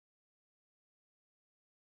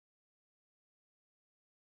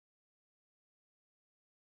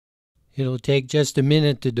It'll take just a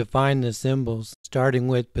minute to define the symbols, starting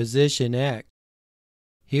with position x.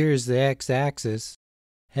 Here's the x-axis.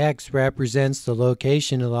 X represents the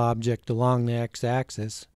location of the object along the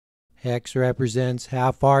x-axis. X represents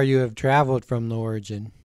how far you have traveled from the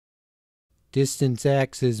origin. Distance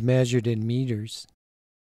x is measured in meters.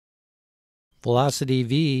 Velocity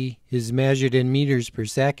v is measured in meters per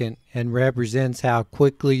second and represents how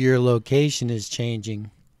quickly your location is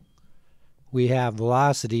changing. We have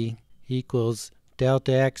velocity equals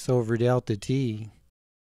delta x over delta t.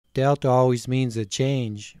 Delta always means a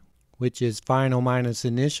change, which is final minus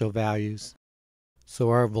initial values. So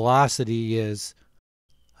our velocity is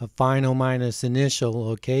a final minus initial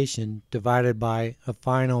location divided by a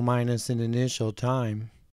final minus an initial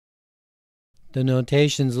time. The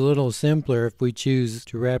notation's a little simpler if we choose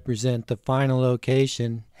to represent the final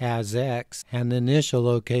location as x and the initial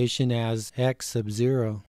location as x sub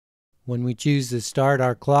 0. When we choose to start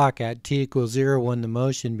our clock at t equals 0 when the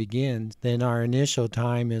motion begins, then our initial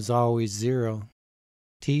time is always 0.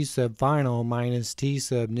 T sub final minus t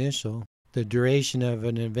sub initial, the duration of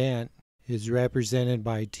an event, is represented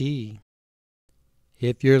by t.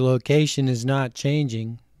 If your location is not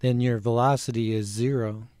changing, then your velocity is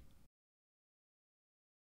 0.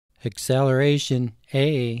 Acceleration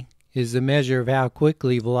a is the measure of how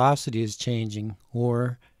quickly velocity is changing,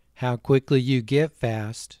 or how quickly you get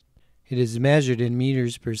fast. It is measured in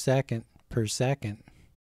meters per second per second.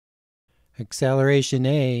 Acceleration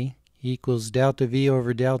a equals delta v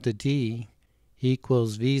over delta t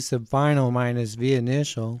equals v sub final minus v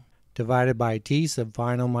initial divided by t sub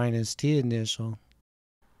final minus t initial.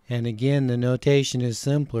 And again, the notation is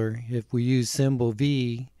simpler if we use symbol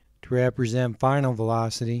v to represent final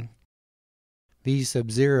velocity. V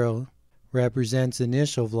sub 0 represents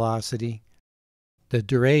initial velocity. The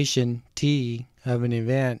duration t of an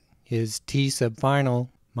event is t sub final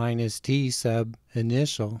minus t sub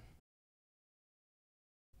initial.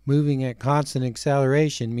 Moving at constant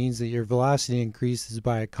acceleration means that your velocity increases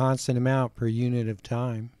by a constant amount per unit of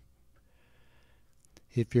time.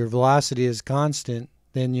 If your velocity is constant,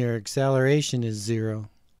 then your acceleration is 0.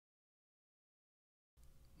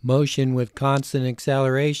 Motion with constant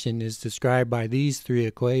acceleration is described by these three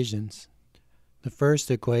equations. The first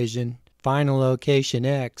equation, final location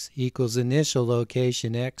x equals initial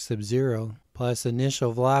location x sub 0 plus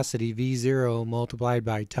initial velocity v0 multiplied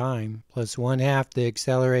by time plus 1/2 the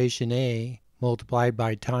acceleration a multiplied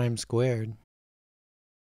by time squared.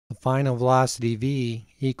 The final velocity v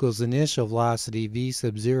equals initial velocity v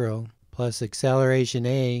sub 0 plus acceleration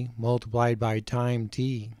a multiplied by time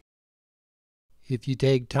t. If you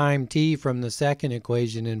take time t from the second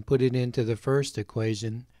equation and put it into the first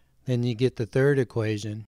equation, then you get the third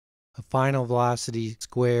equation. A final velocity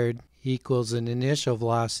squared equals an initial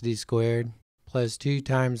velocity squared plus 2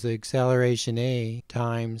 times the acceleration a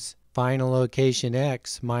times final location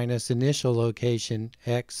x minus initial location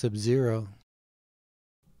x sub 0.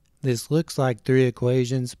 This looks like 3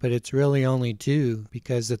 equations, but it's really only 2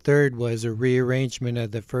 because the third was a rearrangement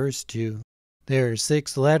of the first 2. There are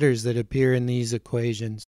 6 letters that appear in these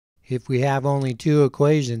equations. If we have only 2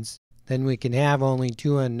 equations, then we can have only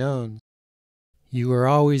 2 unknowns. You are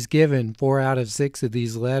always given 4 out of 6 of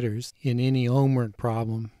these letters in any homework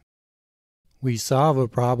problem. We solve a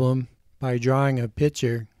problem by drawing a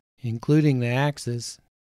picture, including the axis.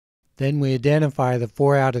 Then we identify the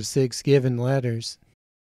 4 out of 6 given letters.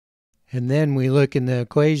 And then we look in the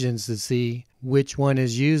equations to see which one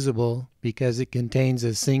is usable because it contains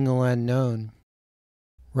a single unknown.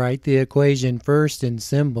 Write the equation first in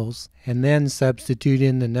symbols and then substitute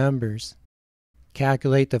in the numbers.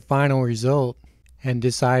 Calculate the final result and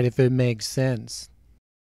decide if it makes sense.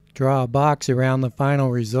 Draw a box around the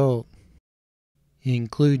final result.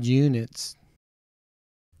 Include units.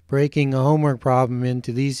 Breaking a homework problem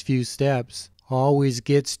into these few steps always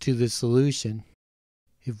gets to the solution.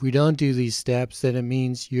 If we don't do these steps, then it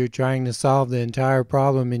means you're trying to solve the entire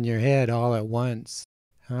problem in your head all at once.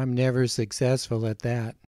 I'm never successful at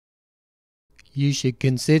that. You should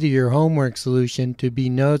consider your homework solution to be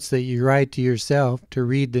notes that you write to yourself to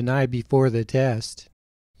read the night before the test.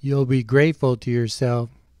 You'll be grateful to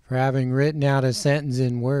yourself for having written out a sentence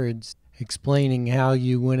in words explaining how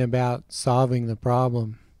you went about solving the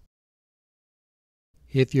problem.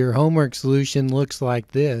 If your homework solution looks like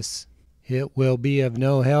this, it will be of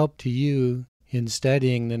no help to you in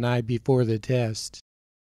studying the night before the test.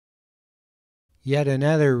 Yet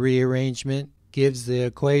another rearrangement gives the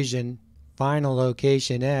equation final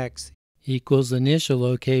location x equals initial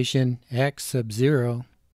location x sub 0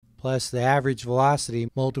 plus the average velocity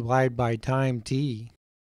multiplied by time t,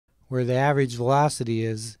 where the average velocity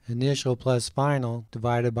is initial plus final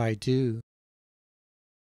divided by 2.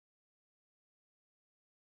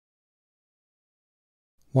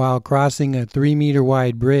 While crossing a 3-meter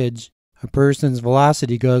wide bridge, a person's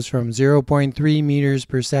velocity goes from 0.3 meters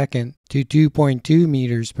per second to 2.2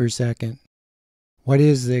 meters per second. What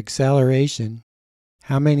is the acceleration?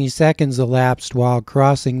 How many seconds elapsed while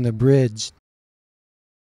crossing the bridge?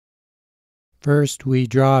 First, we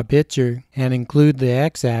draw a picture and include the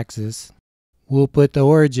x-axis. We'll put the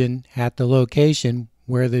origin at the location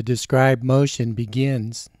where the described motion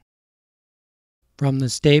begins. From the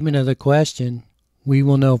statement of the question, we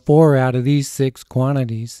will know 4 out of these 6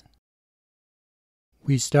 quantities.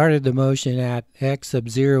 We started the motion at x sub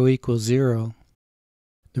 0 equals 0.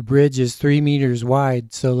 The bridge is 3 meters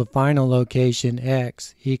wide, so the final location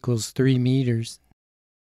x equals 3 meters.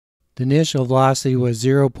 The initial velocity was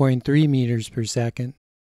 0.3 meters per second,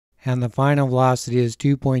 and the final velocity is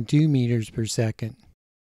 2.2 meters per second.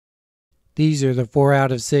 These are the 4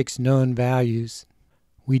 out of 6 known values.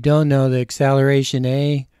 We don't know the acceleration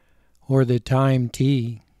a or the time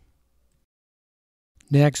t.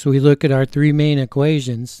 Next, we look at our 3 main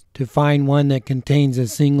equations to find one that contains a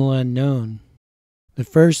single unknown. The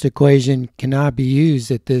first equation cannot be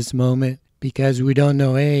used at this moment because we don't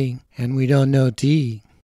know a and we don't know t.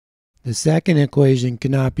 The second equation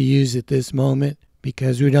cannot be used at this moment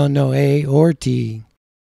because we don't know a or t.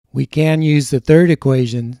 We can use the third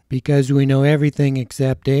equation because we know everything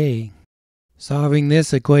except a. Solving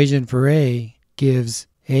this equation for a gives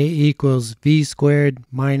a equals v squared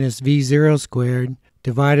minus v0 squared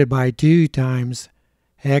divided by 2 times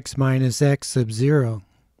x minus x sub 0,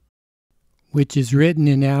 which is written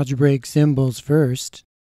in algebraic symbols first.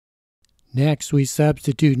 Next, we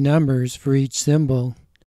substitute numbers for each symbol,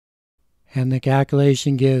 and the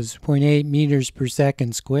calculation gives 0.8 meters per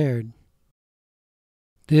second squared.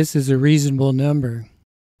 This is a reasonable number.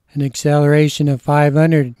 An acceleration of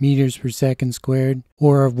 500 meters per second squared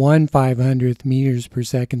or of 1/500th meters per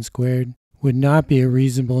second squared would not be a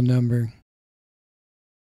reasonable number.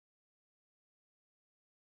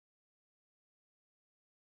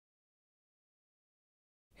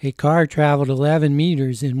 A car traveled 11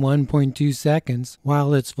 meters in 1.2 seconds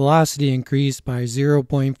while its velocity increased by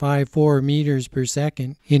 0.54 meters per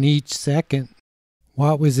second in each second.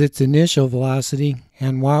 What was its initial velocity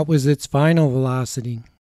and what was its final velocity?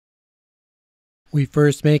 We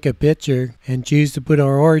first make a picture and choose to put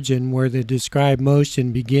our origin where the described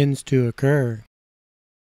motion begins to occur.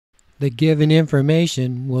 The given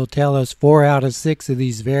information will tell us 4 out of 6 of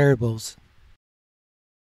these variables.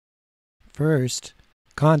 First,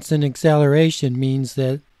 constant acceleration means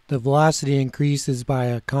that the velocity increases by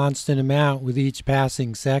a constant amount with each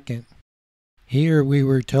passing second. Here we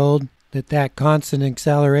were told that constant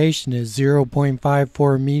acceleration is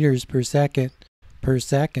 0.54 meters per second per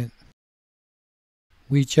second.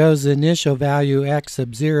 We chose the initial value x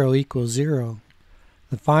sub 0 equals 0.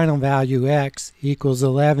 The final value x equals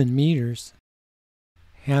 11 meters.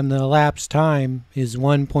 And the elapsed time is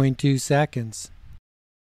 1.2 seconds.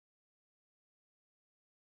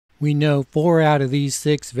 We know 4 out of these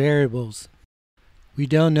 6 variables. We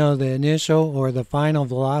don't know the initial or the final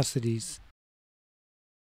velocities.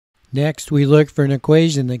 Next, we look for an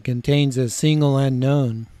equation that contains a single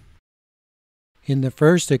unknown. In the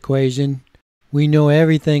first equation, we know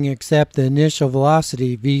everything except the initial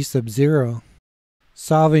velocity v sub 0.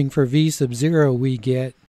 Solving for v sub 0, we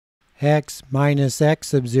get x minus x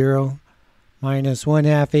sub 0 minus 1/2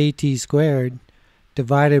 at squared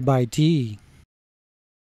divided by t.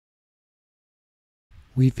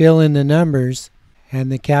 We fill in the numbers and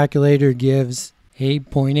the calculator gives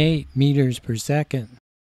 8.8 meters per second.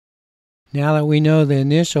 Now that we know the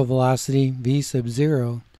initial velocity v sub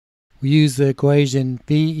 0, we use the equation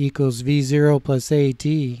v equals v0 plus at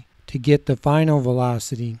to get the final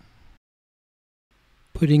velocity.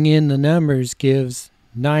 Putting in the numbers gives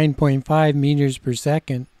 9.5 meters per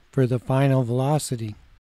second for the final velocity.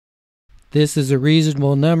 This is a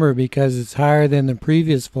reasonable number because it's higher than the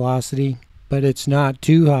previous velocity, but it's not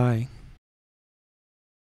too high.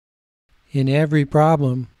 In every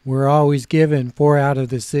problem, we're always given 4 out of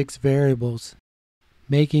the 6 variables.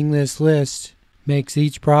 Making this list makes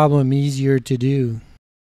each problem easier to do.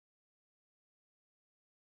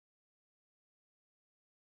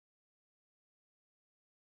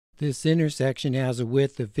 This intersection has a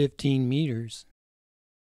width of 15 meters.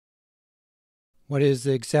 What is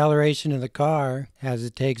the acceleration of the car as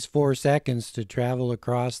it takes 4 seconds to travel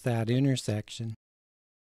across that intersection?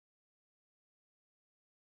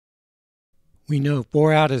 We know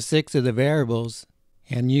 4 out of 6 of the variables,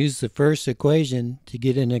 and use the first equation to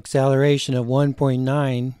get an acceleration of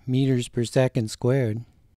 1.9 meters per second squared.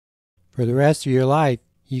 For the rest of your life,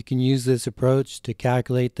 you can use this approach to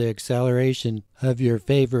calculate the acceleration of your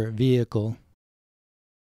favorite vehicle.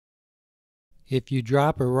 If you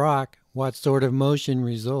drop a rock, what sort of motion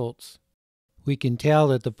results? We can tell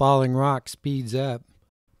that the falling rock speeds up,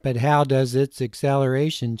 but how does its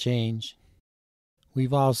acceleration change?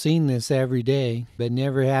 We've all seen this every day, but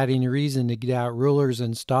never had any reason to get out rulers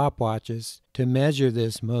and stopwatches to measure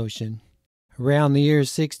this motion. Around the year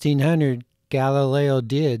 1600, Galileo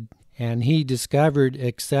did, and he discovered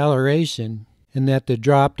acceleration, and that the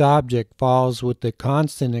dropped object falls with the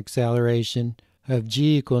constant acceleration of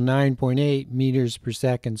g equal 9.8 meters per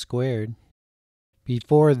second squared.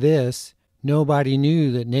 Before this, nobody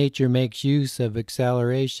knew that nature makes use of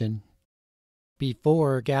acceleration.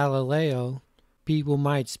 Before Galileo, people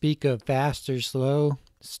might speak of fast or slow,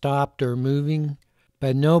 stopped or moving,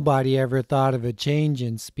 but nobody ever thought of a change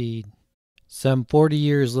in speed. Some 40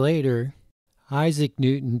 years later, Isaac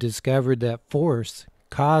Newton discovered that force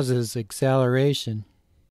causes acceleration.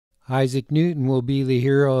 Isaac Newton will be the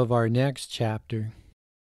hero of our next chapter.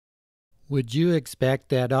 Would you expect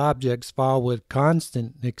that objects fall with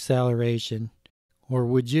constant acceleration, or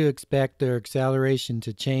would you expect their acceleration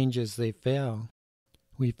to change as they fell?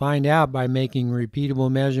 We find out by making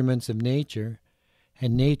repeatable measurements of nature,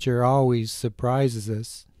 and nature always surprises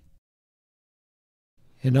us.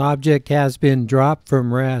 An object has been dropped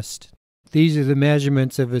from rest. These are the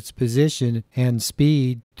measurements of its position and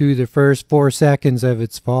speed through the first 4 seconds of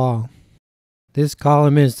its fall. This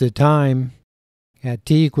column is the time. At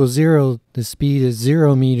t equals 0, the speed is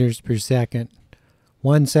 0 meters per second.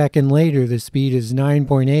 1 second later, the speed is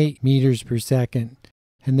 9.8 meters per second,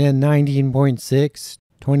 and then 19.6,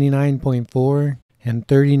 29.4, and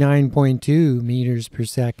 39.2 meters per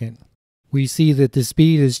second. We see that the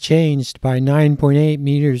speed is changed by 9.8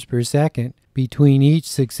 meters per second between each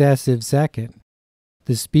successive second.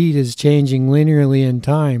 The speed is changing linearly in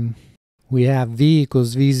time. We have v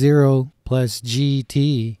equals v0 plus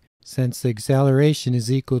gt, since the acceleration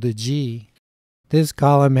is equal to g. This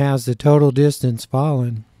column has the total distance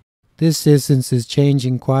fallen. This distance is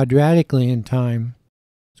changing quadratically in time.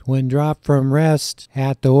 When dropped from rest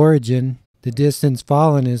at the origin, the distance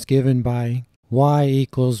fallen is given by y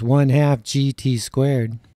equals 1/2 gt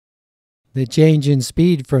squared. The change in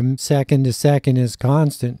speed from second to second is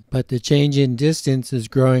constant, but the change in distance is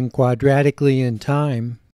growing quadratically in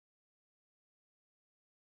time.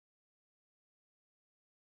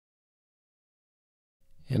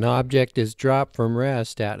 An object is dropped from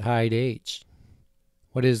rest at height h.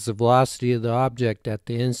 What is the velocity of the object at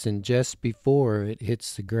the instant just before it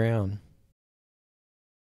hits the ground?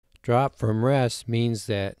 Drop from rest means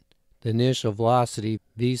that the initial velocity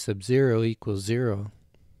v sub 0 equals 0.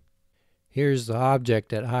 Here's the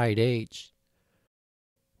object at height h.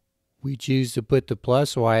 We choose to put the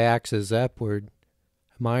plus y-axis upward,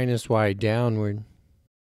 minus y downward.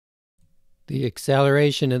 The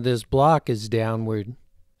acceleration of this block is downward,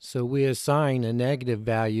 so we assign a negative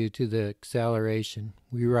value to the acceleration.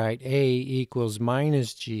 We write a equals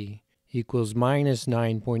minus g equals minus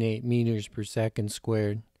 9.8 meters per second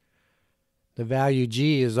squared. The value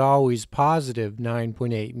g is always positive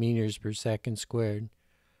 9.8 meters per second squared.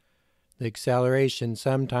 The acceleration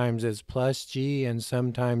sometimes is plus g and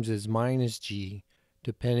sometimes is minus g,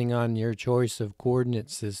 depending on your choice of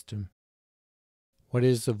coordinate system. What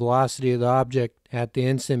is the velocity of the object at the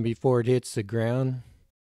instant before it hits the ground?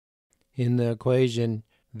 In the equation,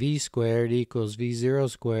 v squared equals v0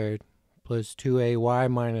 squared plus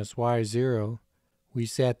 2ay minus y0, we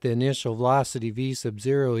set the initial velocity v sub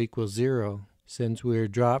 0 equals 0, since we are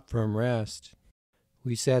dropped from rest.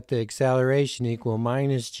 We set the acceleration equal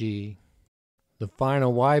minus g. The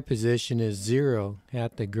final y position is 0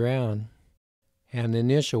 at the ground, and the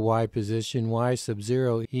initial y position, y sub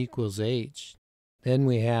 0, equals h. Then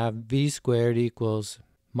we have v squared equals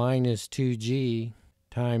minus 2g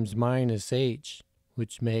times minus h,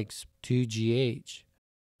 which makes 2gh.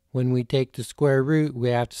 When we take the square root, we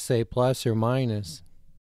have to say plus or minus.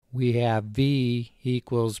 We have v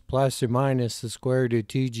equals plus or minus the square root of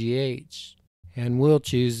 2gh. And we'll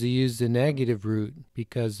choose to use the negative root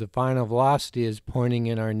because the final velocity is pointing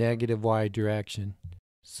in our negative y direction.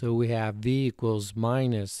 So we have v equals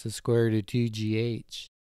minus the square root of 2gh.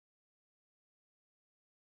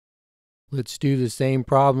 Let's do the same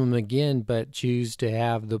problem again, but choose to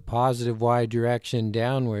have the positive y direction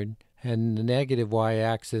downward and the negative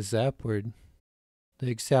y-axis upward. The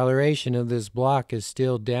acceleration of this block is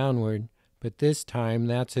still downward, but this time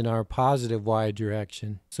that's in our positive y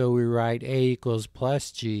direction. So we write a equals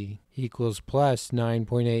plus g equals plus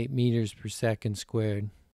 9.8 meters per second squared.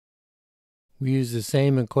 We use the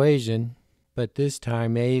same equation, but this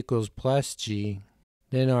time a equals plus g.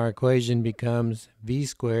 Then our equation becomes v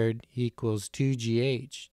squared equals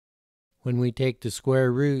 2gh. When we take the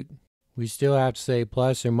square root, we still have to say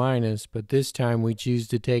plus or minus, but this time we choose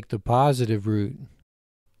to take the positive root.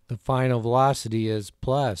 The final velocity is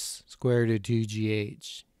plus square root of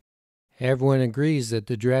 2gh. Everyone agrees that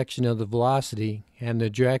the direction of the velocity and the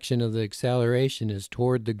direction of the acceleration is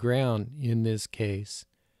toward the ground in this case.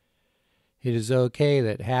 It is okay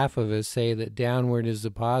that half of us say that downward is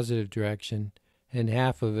the positive direction and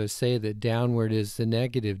half of us say that downward is the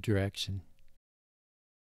negative direction.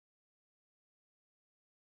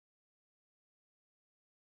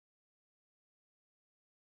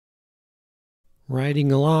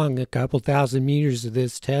 Riding along a couple thousand meters of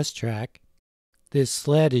this test track, this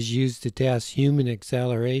sled is used to test human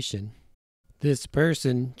acceleration. This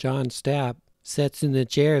person, John Stapp, sits in the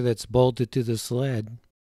chair that's bolted to the sled,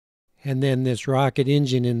 and then this rocket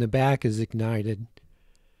engine in the back is ignited.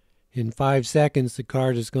 In 5 seconds, the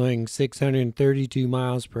cart is going 632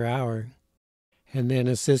 miles per hour, and then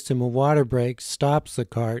a system of water brakes stops the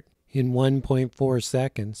cart in 1.4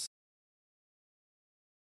 seconds.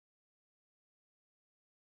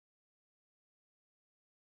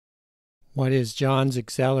 What is John's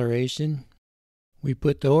acceleration? We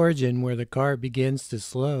put the origin where the cart begins to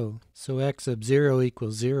slow, so x sub 0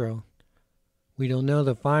 equals 0. We don't know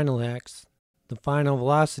the final x. The final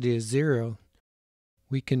velocity is 0.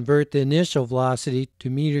 We convert the initial velocity to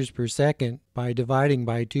meters per second by dividing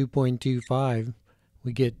by 2.25.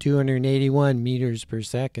 We get 281 meters per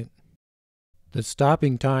second. The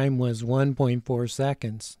stopping time was 1.4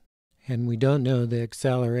 seconds, and we don't know the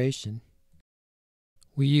acceleration.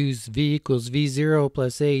 We use v equals v0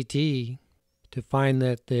 plus at to find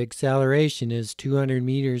that the acceleration is 200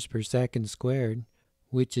 meters per second squared,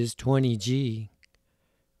 which is 20 g.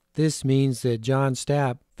 This means that John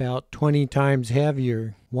Stapp felt 20 times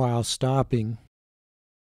heavier while stopping.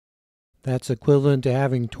 That's equivalent to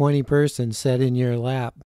having 20 persons sit in your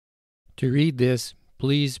lap. To read this,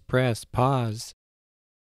 please press pause.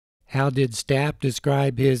 How did Stapp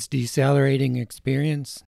describe his decelerating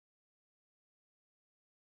experience?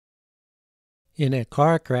 In a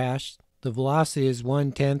car crash, the velocity is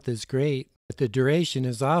 1/10 as great, but the duration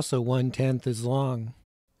is also 1/10 as long,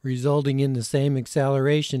 resulting in the same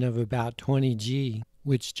acceleration of about 20 g,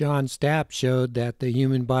 which John Stapp showed that the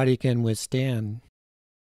human body can withstand.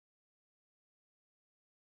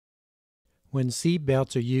 When seat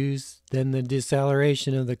belts are used, then the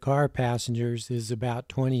deceleration of the car passengers is about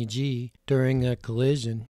 20 g during a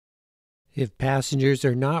collision. If passengers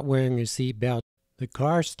are not wearing a seat belt, the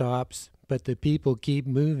car stops, but the people keep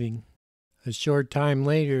moving. A short time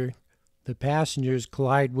later, the passengers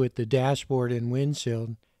collide with the dashboard and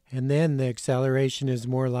windshield, and then the acceleration is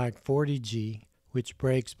more like 40 g, which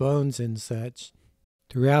breaks bones and such.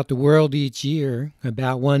 Throughout the world each year,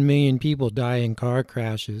 about 1 million people die in car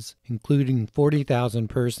crashes, including 40,000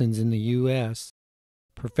 persons in the U.S.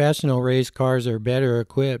 Professional race cars are better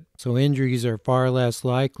equipped, so injuries are far less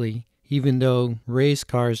likely, even though race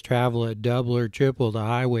cars travel at double or triple the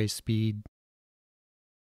highway speed.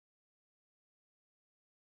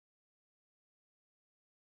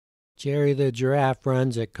 Jerry the giraffe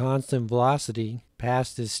runs at constant velocity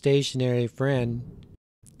past his stationary friend,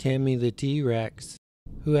 Timmy the T-Rex,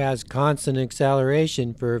 who has constant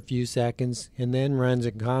acceleration for a few seconds and then runs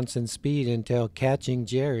at constant speed until catching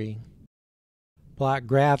Jerry. Plot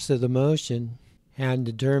graphs of the motion and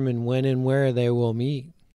determine when and where they will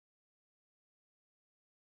meet.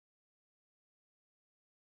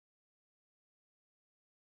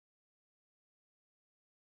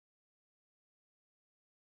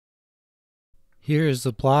 Here is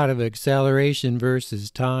the plot of acceleration versus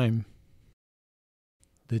time.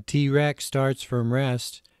 The T-Rex starts from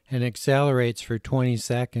rest and accelerates for 20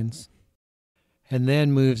 seconds, and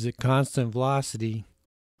then moves at constant velocity,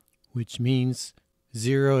 which means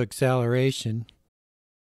 0 acceleration.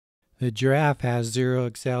 The giraffe has 0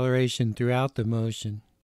 acceleration throughout the motion.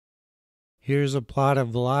 Here's a plot of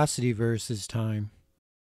velocity versus time.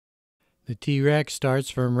 The T-Rex starts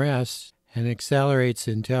from rest and accelerates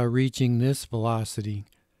until reaching this velocity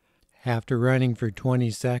after running for 20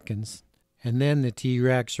 seconds, and then the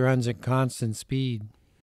T-Rex runs at constant speed.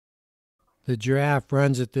 The giraffe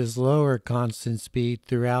runs at this lower constant speed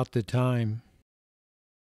throughout the time.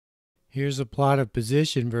 Here's a plot of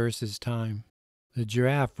position versus time. The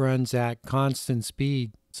giraffe runs at constant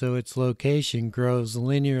speed, so its location grows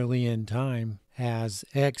linearly in time as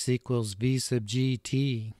x equals v sub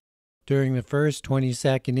gt. During the first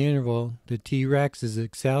 20-second interval, the T-Rex is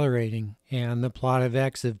accelerating, and the plot of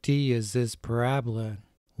x of t is this parabola,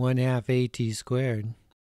 1/2 at squared.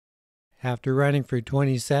 After running for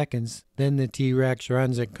 20 seconds, then the T-Rex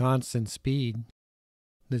runs at constant speed.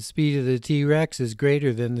 The speed of the T-Rex is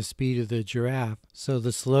greater than the speed of the giraffe, so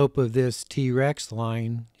the slope of this T-Rex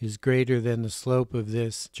line is greater than the slope of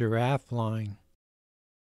this giraffe line.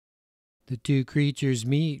 The two creatures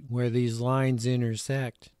meet where these lines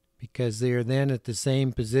intersect, because they are then at the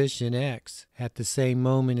same position x at the same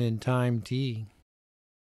moment in time t.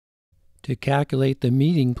 To calculate the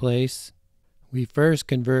meeting place, we first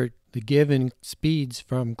convert the given speeds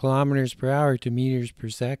from kilometers per hour to meters per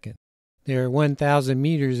second. There are 1,000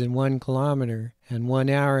 meters in 1 kilometer, and 1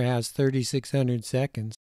 hour has 3,600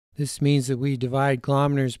 seconds. This means that we divide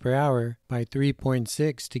kilometers per hour by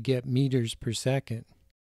 3.6 to get meters per second.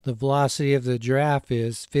 The velocity of the giraffe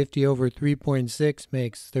is 50 over 3.6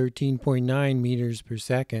 makes 13.9 meters per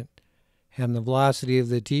second, and the velocity of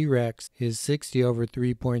the T-Rex is 60 over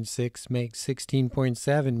 3.6 makes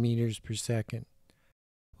 16.7 meters per second.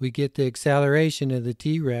 We get the acceleration of the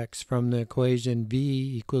T-Rex from the equation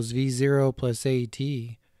v equals v0 plus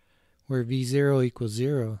at, where v0 equals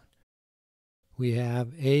 0. We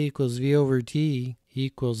have a equals v over t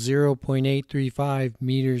equals 0.835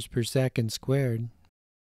 meters per second squared.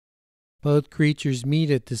 Both creatures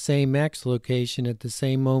meet at the same x location at the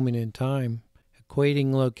same moment in time.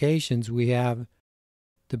 Equating locations, we have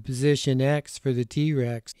the position x for the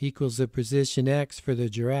T-Rex equals the position x for the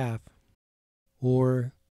giraffe,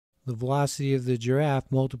 or the velocity of the giraffe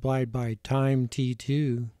multiplied by time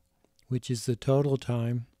t2, which is the total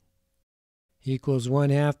time, equals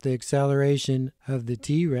 1/2 the acceleration of the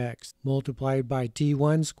T-Rex multiplied by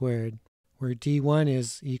t1 squared, where t1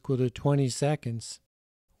 is equal to 20 seconds,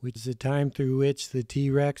 which is the time through which the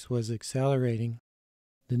T-Rex was accelerating.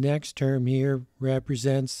 The next term here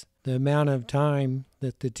represents the amount of time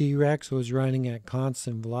that the T-Rex was running at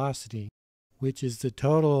constant velocity, which is the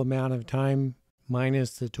total amount of time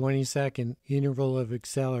minus the 20-second interval of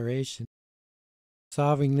acceleration.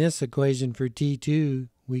 Solving this equation for t2,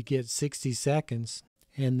 we get 60 seconds,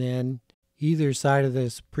 and then either side of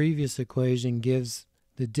this previous equation gives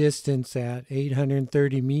the distance at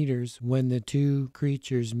 830 meters when the two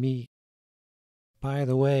creatures meet. By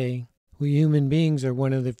the way, we human beings are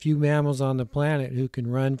one of the few mammals on the planet who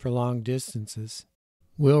can run for long distances.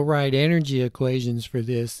 We'll write energy equations for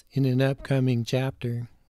this in an upcoming chapter.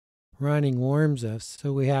 Running warms us,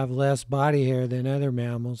 so we have less body hair than other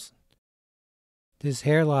mammals. This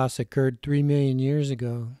hair loss occurred 3 million years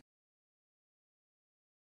ago.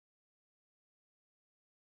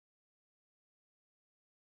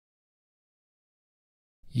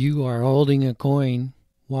 You are holding a coin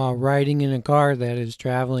while riding in a car that is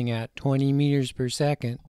traveling at 20 meters per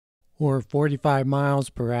second, or 45 miles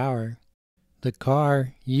per hour. The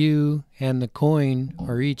car, you, and the coin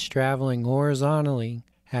are each traveling horizontally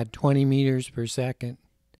at 20 meters per second.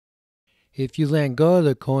 If you let go of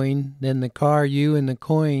the coin, then the car, you, and the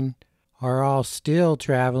coin are all still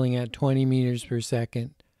traveling at 20 meters per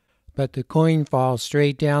second, but the coin falls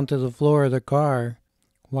straight down to the floor of the car,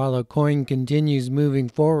 while the coin continues moving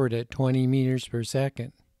forward at 20 meters per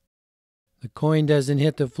second. The coin doesn't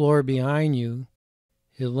hit the floor behind you.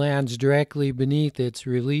 It lands directly beneath its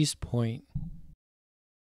release point.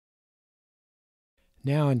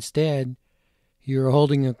 Now instead, you are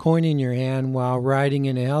holding a coin in your hand while riding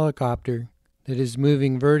in a helicopter that is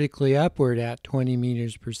moving vertically upward at 20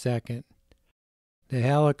 meters per second. The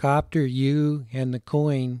helicopter, you, and the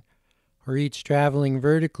coin are each traveling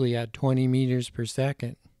vertically at 20 meters per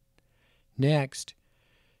second. Next,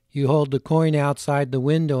 you hold the coin outside the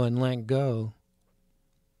window and let go.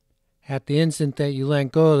 At the instant that you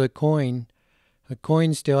let go of the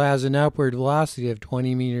coin still has an upward velocity of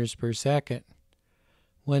 20 meters per second.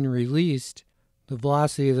 When released, the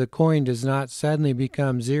velocity of the coin does not suddenly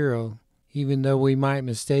become zero, even though we might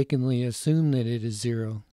mistakenly assume that it is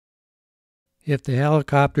zero. If the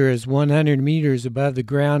helicopter is 100 meters above the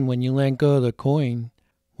ground when you let go of the coin,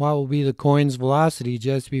 what will be the coin's velocity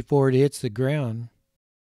just before it hits the ground?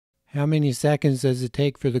 How many seconds does it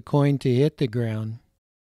take for the coin to hit the ground?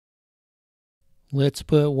 Let's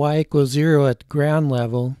put y equals 0 at the ground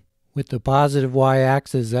level with the positive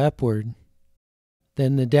y-axis upward.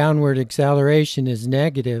 Then the downward acceleration is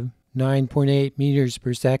negative 9.8 meters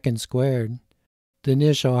per second squared. The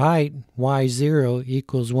initial height, y0,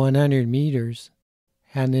 equals 100 meters,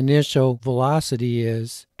 and the initial velocity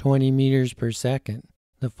is 20 meters per second.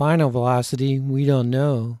 The final velocity, we don't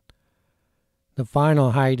know. The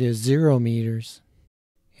final height is 0 meters,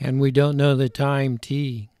 and we don't know the time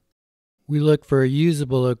t. we look for a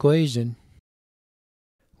usable equation.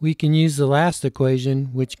 We can use the last equation,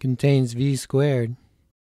 which contains v squared.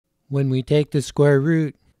 When we take the square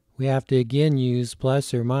root, we have to again use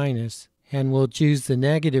plus or minus, and we'll choose the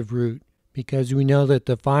negative root because we know that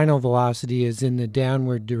the final velocity is in the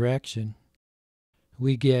downward direction.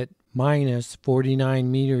 We get minus 49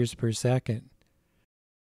 meters per second.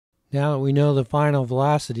 Now that we know the final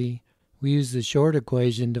velocity, we use the short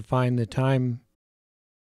equation to find the time,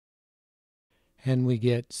 and we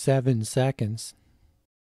get 7 seconds.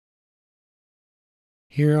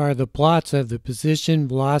 Here are the plots of the position,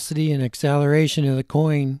 velocity, and acceleration of the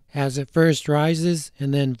coin as it first rises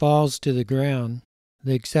and then falls to the ground.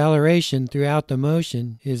 The acceleration throughout the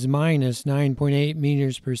motion is minus 9.8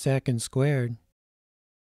 meters per second squared.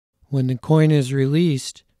 When the coin is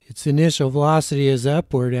released, its initial velocity is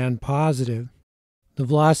upward and positive. The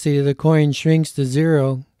velocity of the coin shrinks to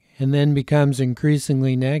zero and then becomes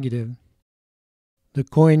increasingly negative. The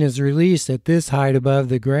coin is released at this height above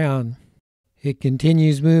the ground. It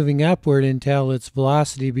continues moving upward until its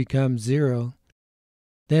velocity becomes zero.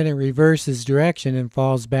 Then it reverses direction and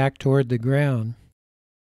falls back toward the ground.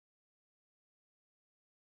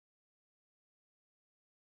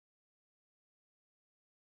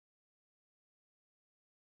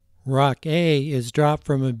 Rock A is dropped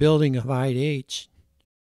from a building of height h.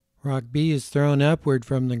 Rock B is thrown upward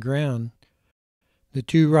from the ground. The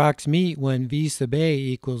two rocks meet when v sub A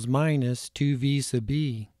equals minus 2v sub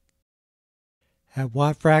B. At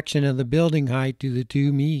what fraction of the building height do the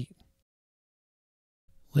two meet?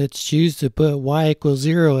 Let's choose to put y equals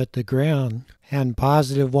 0 at the ground and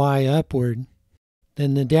positive y upward.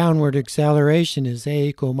 Then the downward acceleration is a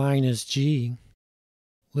equal minus g.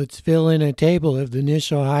 Let's fill in a table of the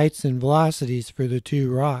initial heights and velocities for the two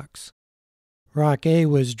rocks. Rock A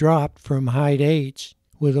was dropped from height h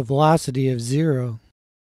with a velocity of 0.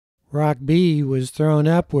 Rock B was thrown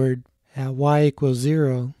upward at y equals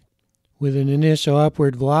 0 with an initial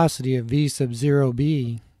upward velocity of v sub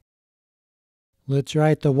 0b. Let's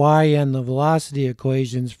write the y and the velocity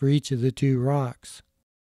equations for each of the two rocks.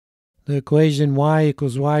 The equation y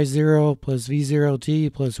equals y0 plus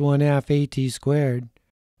v0t plus 1/2 at squared.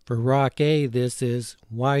 For rock A, this is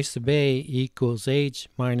y sub A equals h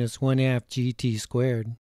minus 1/2 gt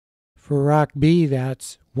squared. For rock B,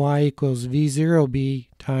 that's y equals v0b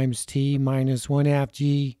times t minus 1/2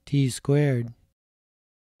 gt squared.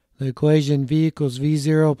 The equation v equals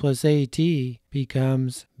v0 plus at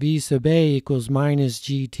becomes v sub A equals minus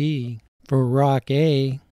gt for rock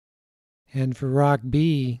A. And for rock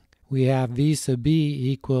B, we have v sub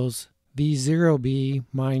B equals v0b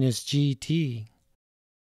minus gt.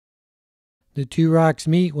 The two rocks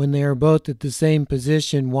meet when they are both at the same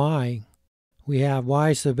position y. We have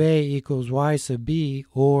y sub A equals y sub B,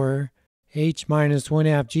 or h minus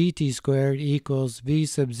 1/2 gt squared equals v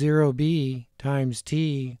sub 0b times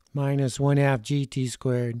t minus 1/2 gt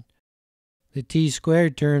squared. The t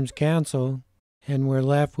squared terms cancel, and we're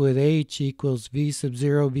left with h equals v sub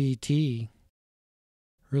 0bt.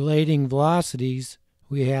 Relating velocities,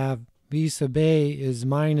 we have v sub A is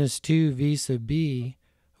minus 2 v sub B,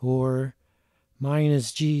 or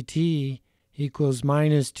minus gt equals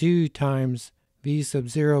minus 2 times v sub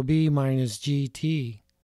 0b minus gt,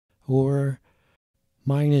 or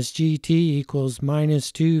minus gt equals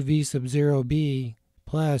minus 2 v sub 0b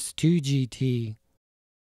plus 2 gt,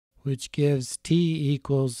 which gives t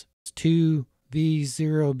equals 2 v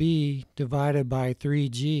 0b divided by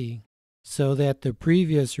 3g, so that the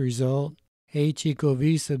previous result, h equal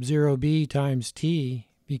v sub 0b times t,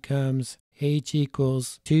 becomes h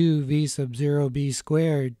equals 2 v sub 0b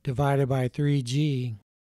squared divided by 3g.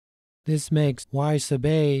 This makes y sub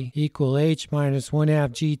A equal h minus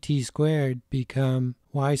 1/2 gt squared become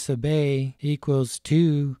y sub A equals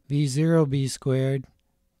 2 v0b squared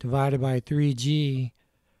divided by 3g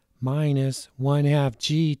minus 1/2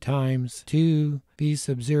 g times 2 v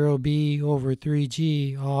sub 0b over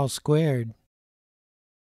 3g all squared.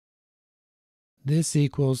 This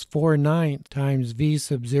equals 4/9 times v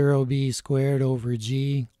sub 0b squared over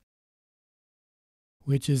g,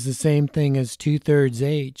 which is the same thing as 2/3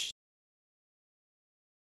 h.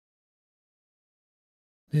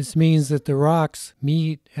 This means that the rocks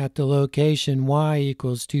meet at the location y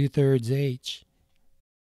equals 2/3 h.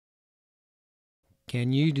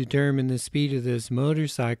 Can you determine the speed of this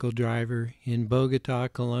motorcycle driver in Bogota,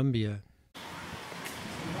 Colombia?